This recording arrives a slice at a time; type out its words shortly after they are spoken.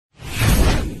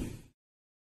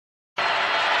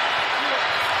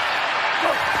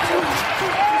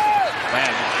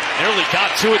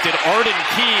got to it, did Arden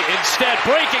Key instead.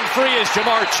 Breaking free is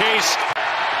Jamar Chase.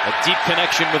 A deep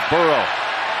connection with Burrow.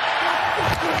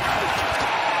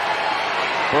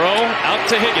 Burrow out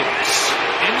to Higgins.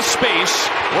 In space,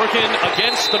 working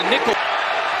against the nickel.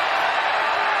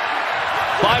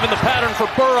 5 in the pattern for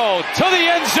Burrow. To the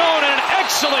end zone, and an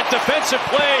excellent defensive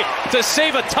play to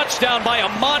save a touchdown by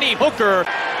Amani Hooker.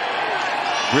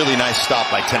 Really nice stop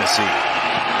by Tennessee.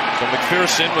 So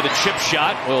McPherson with a chip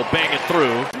shot will bang it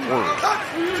through.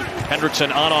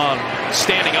 Hendrickson on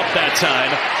standing up that time.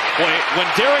 Boy, when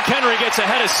Derrick Henry gets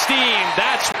ahead of steam,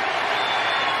 that's...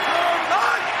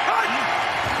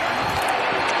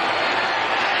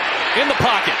 In the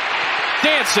pocket.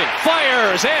 Dancing,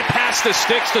 fires, and past the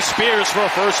sticks to Spears for a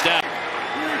first down.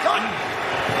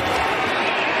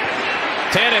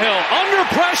 Tannehill under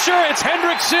pressure. It's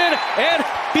Hendrickson and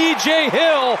B.J.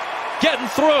 Hill getting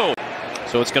through.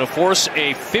 So it's going to force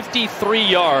a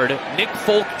 53-yard Nick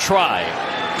Folk try.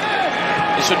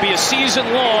 This would be a season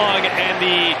long, and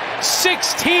the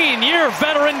 16-year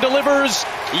veteran delivers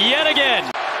yet again.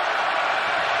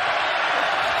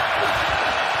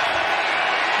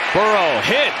 Burrow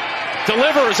hit,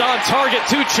 delivers on target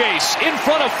to Chase in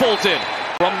front of Fulton.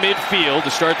 From midfield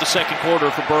to start the second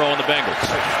quarter for Burrow and the Bengals.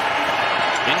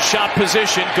 In shot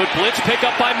position, good blitz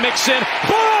pickup by Mixon.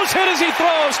 Burrow's hit as he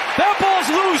throws. That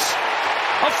ball's loose.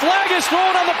 A flag is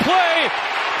thrown on the play.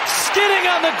 Skidding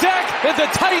on the deck, and the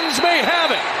Titans may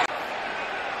have it.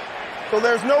 So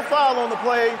there's no foul on the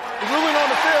play. The ruling on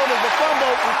the field is the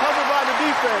fumble recovered by the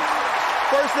defense.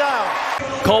 First down.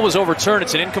 Call was overturned.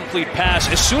 It's an incomplete pass.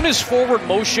 As soon as forward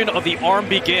motion of the arm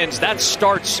begins, that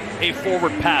starts a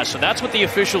forward pass. So that's what the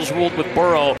officials ruled with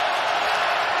Burrow.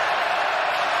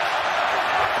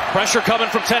 Pressure coming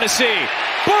from Tennessee.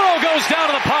 Burrow goes down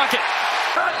to the pocket.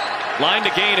 Line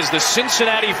to gain is the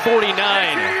Cincinnati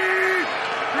 49.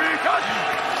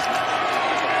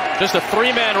 Just a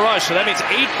 3-man rush, so that means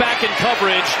 8 back in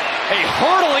coverage. A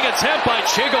hurdling attempt by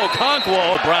Chigo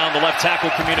Okonkwo. Brown, the left tackle,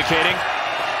 communicating.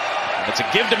 It's a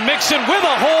give to Mixon with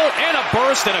a hole and a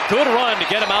burst and a good run to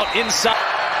get him out inside.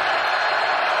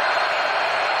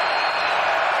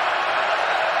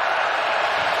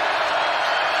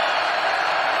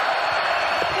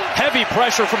 Heavy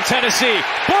pressure from Tennessee.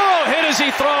 Burrow hit as he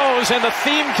throws, and the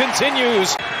theme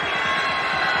continues.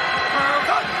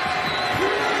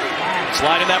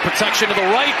 Sliding that protection to the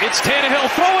right. It's Tannehill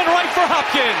throwing right for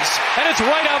Hopkins. And it's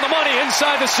right on the money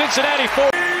inside the Cincinnati 4.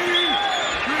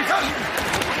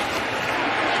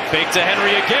 Fake to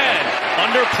Henry again.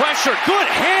 Under pressure. Good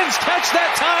hands catch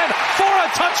that time for a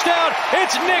touchdown.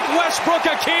 It's Nick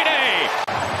Westbrook-Akine.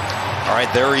 All right,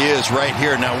 there he is right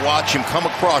here. Now watch him come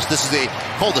across. This is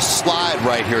called a slide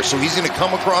right here. So he's going to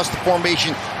come across the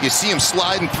formation. You see him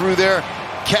sliding through there.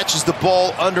 Catches the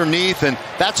ball underneath. And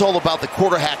that's all about the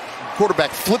quarterback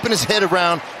flipping his head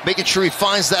around, making sure he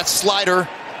finds that slider,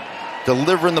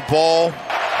 delivering the ball.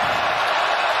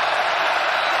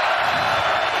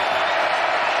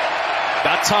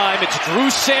 Got time. It's Drew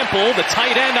Sample, the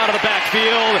tight end, out of the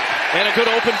backfield, and a good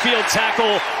open field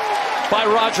tackle by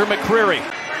Roger McCreary.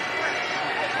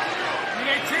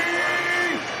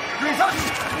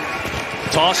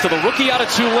 Toss to the rookie out of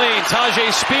Tulane.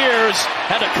 Tajay Spears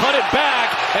had to cut it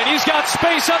back, and he's got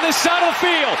space on this side of the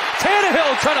field.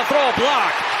 Tannehill trying to throw a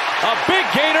block. A big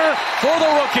gainer for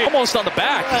the rookie. Almost on the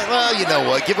back. Well, you know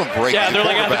what? Give him a break. Yeah, they're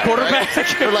like at the quarterback. Right?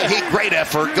 They're like, hey, great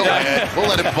effort. Go ahead.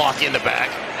 We'll let him block in the back.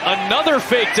 Another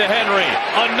fake to Henry.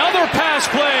 Another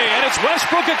pass play, and it's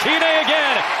Westbrook-Akine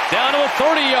again. Down to a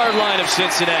 30-yard line of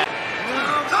Cincinnati.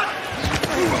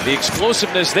 The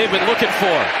explosiveness they've been looking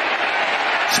for.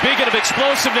 Speaking of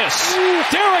explosiveness,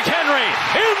 Derrick Henry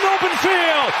in open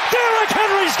field. Derrick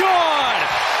Henry's gone.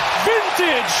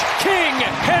 Vintage King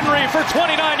Henry for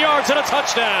 29 yards and a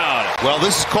touchdown. Well,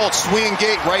 this is called swing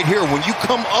gate right here. When you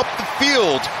come up the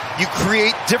field, you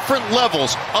create different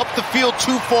levels. Up the field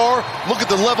too far, look at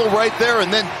the level right there,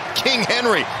 and then King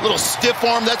Henry, little stiff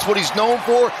arm, that's what he's known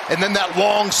for, and then that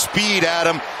long speed,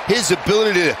 Adam, his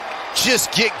ability to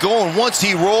just get going. Once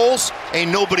he rolls,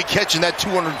 ain't nobody catching that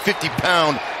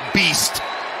 250-pound beast.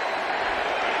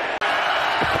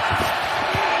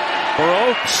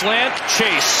 Burrow, slant,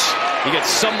 Chase. He gets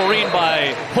submarined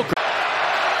by Hooker.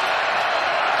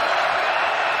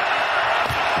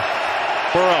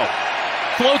 Burrow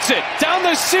floats it down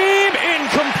the seam,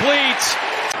 incomplete.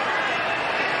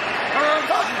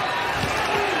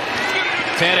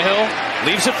 Tannehill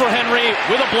leaves it for Henry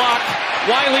with a block.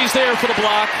 Wiley's there for the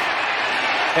block.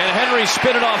 And Henry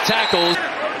spinning off tackles.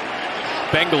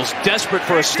 Bengals desperate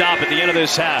for a stop at the end of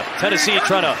this half. Tennessee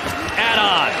trying to add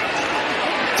on.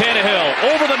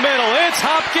 Tannehill over the middle. It's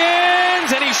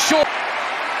Hopkins, and he's short.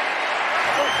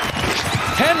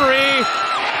 Henry.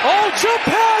 Oh, jump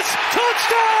pass.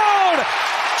 Touchdown.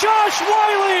 Josh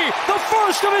Wiley, the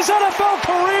first of his NFL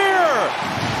career.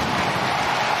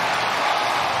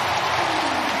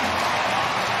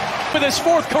 With his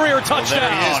fourth career touchdown. Well,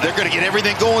 there he is. They're going to get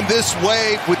everything going this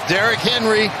way with Derrick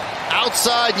Henry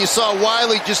outside. You saw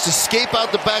Wiley just escape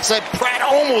out the backside. Pratt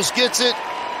almost gets it.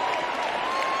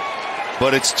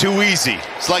 But it's too easy.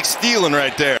 It's like stealing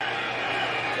right there.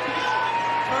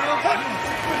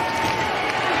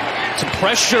 Some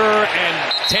pressure,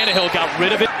 and Tannehill got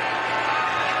rid of it.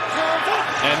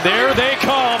 And there they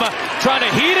come, trying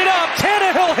to heat it up.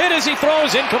 Tannehill hit as he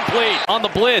throws, incomplete on the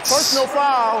blitz. Personal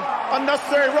foul,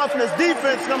 unnecessary roughness,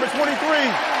 defense number 23,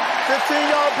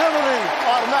 15-yard penalty,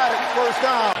 automatic first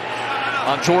down.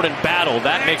 On Jordan Battle,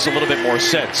 that makes a little bit more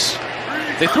sense.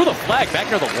 They threw the flag back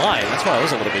near the line. That's why I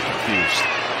was a little bit confused.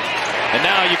 And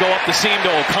now you go up the seam to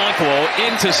Okonkwo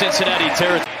into Cincinnati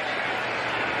territory.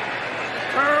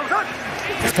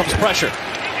 Here comes pressure.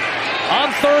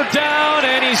 On third down,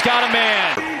 and he's got a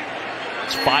man.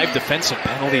 It's 5 defensive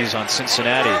penalties on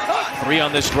Cincinnati. 3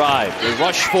 on this drive. They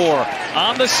rush 4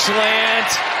 on the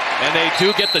slant, and they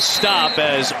do get the stop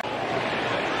as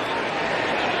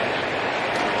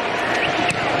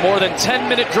more than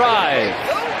 10-minute drive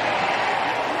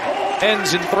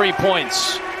ends in 3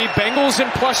 points. The Bengals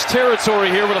in plus territory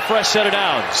here with a fresh set of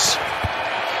downs.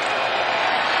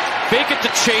 Fake it to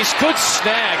Chase. Good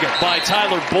snag by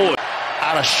Tyler Boyd.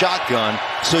 Out of shotgun,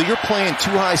 so you're playing 2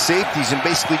 high safeties and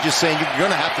basically just saying you're going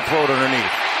to have to throw it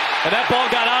underneath. And that ball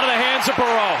got out of the hands of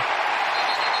Burrow.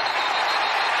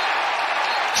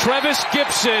 Trevis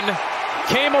Gibson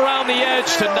came around the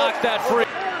edge to knock that free.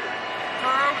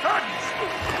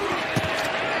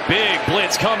 Big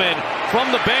blitz coming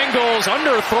from the Bengals.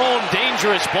 Underthrown,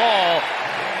 dangerous ball.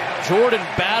 Jordan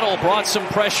Battle brought some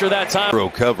pressure that time.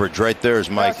 Coverage right there is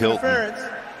Mike Hilton.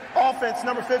 Offense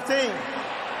number 15.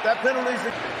 That penalty's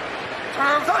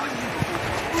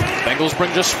Bengals bring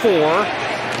just 4.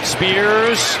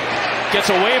 Spears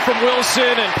gets away from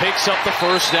Wilson and picks up the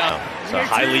first down. It's a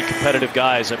highly competitive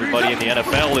guy, as everybody in the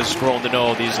NFL has grown to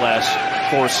know these last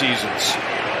 4 seasons.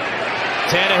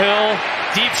 Tannehill,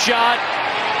 deep shot,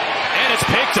 and it's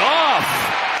picked off.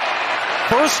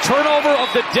 First turnover of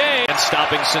the day, and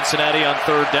stopping Cincinnati on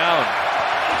third down.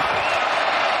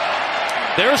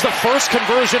 There's the first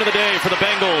conversion of the day for the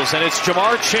Bengals, and it's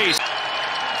Jamar Chase.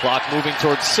 Clock moving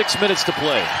towards 6 minutes to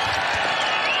play.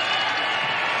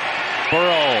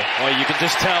 Burrow, well, you can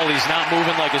just tell he's not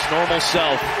moving like his normal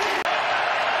self.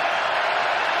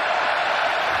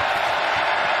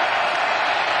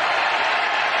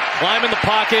 Climb in the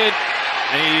pocket,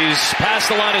 and he's past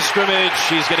the line of scrimmage.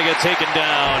 He's going to get taken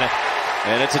down,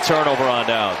 and it's a turnover on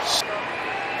downs.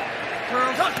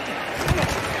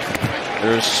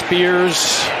 There's Spears,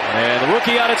 and the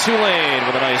rookie out of Tulane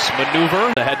with a nice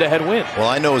maneuver. The head-to-head win. Well,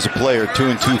 I know as a player,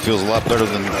 2-2 feels a lot better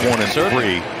than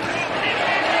 1-3.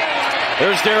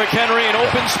 There's Derrick Henry in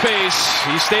open space.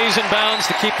 He stays in bounds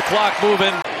to keep the clock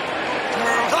moving.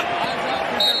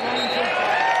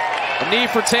 A knee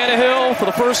for Tannehill for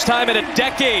the first time in a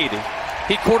decade.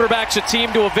 He quarterbacks a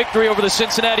team to a victory over the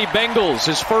Cincinnati Bengals,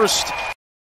 his first